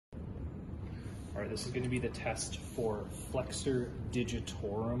All right, this is going to be the test for Flexor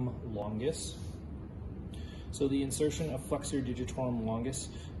Digitorum Longus. So the insertion of Flexor Digitorum Longus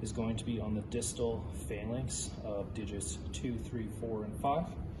is going to be on the distal phalanx of digits 2, 3, 4, and 5.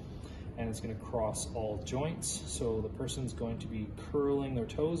 And it's going to cross all joints. So the person's going to be curling their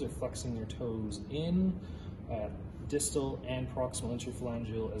toes or flexing their toes in distal and proximal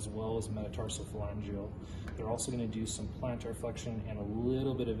interphalangeal as well as metatarsal phalangeal. They're also going to do some plantarflexion and a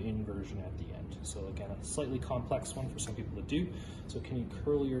little bit of inversion at the end. So again, a slightly complex one for some people to do. So can you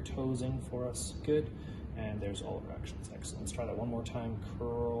curl your toes in for us? Good. And there's all our actions. Excellent. Let's try that one more time.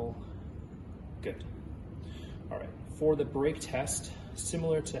 Curl. Good. All right. For the break test,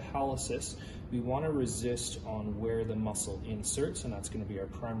 similar to hallucis, we want to resist on where the muscle inserts, and that's going to be our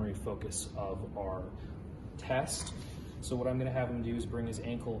primary focus of our test. So what I'm going to have him do is bring his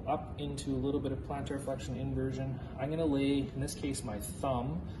ankle up into a little bit of plantarflexion inversion. I'm going to lay, in this case, my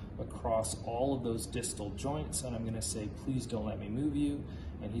thumb across all of those distal joints, and I'm going to say, please don't let me move you.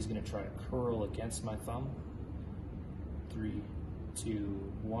 And he's going to try to curl against my thumb. 3, 2,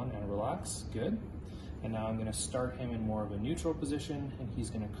 1, and relax. Good. And now I'm going to start him in more of a neutral position, and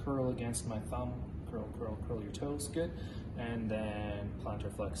he's going to curl against my thumb. Curl, curl, curl your toes. Good. And then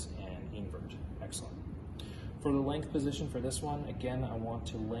plantarflex and invert. Excellent. For the length position for this one, again, I want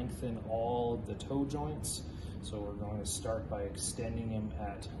to lengthen all of the toe joints. So we're going to start by extending him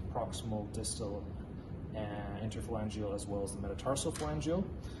at proximal, distal, and interphalangeal as well as the metatarsal phalangeal.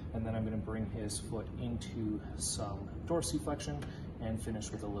 And then I'm going to bring his foot into some dorsiflexion and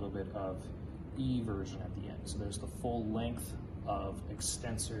finish with a little bit of eversion at the end. So there's the full length of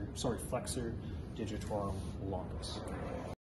Flexor Digitorum Longus.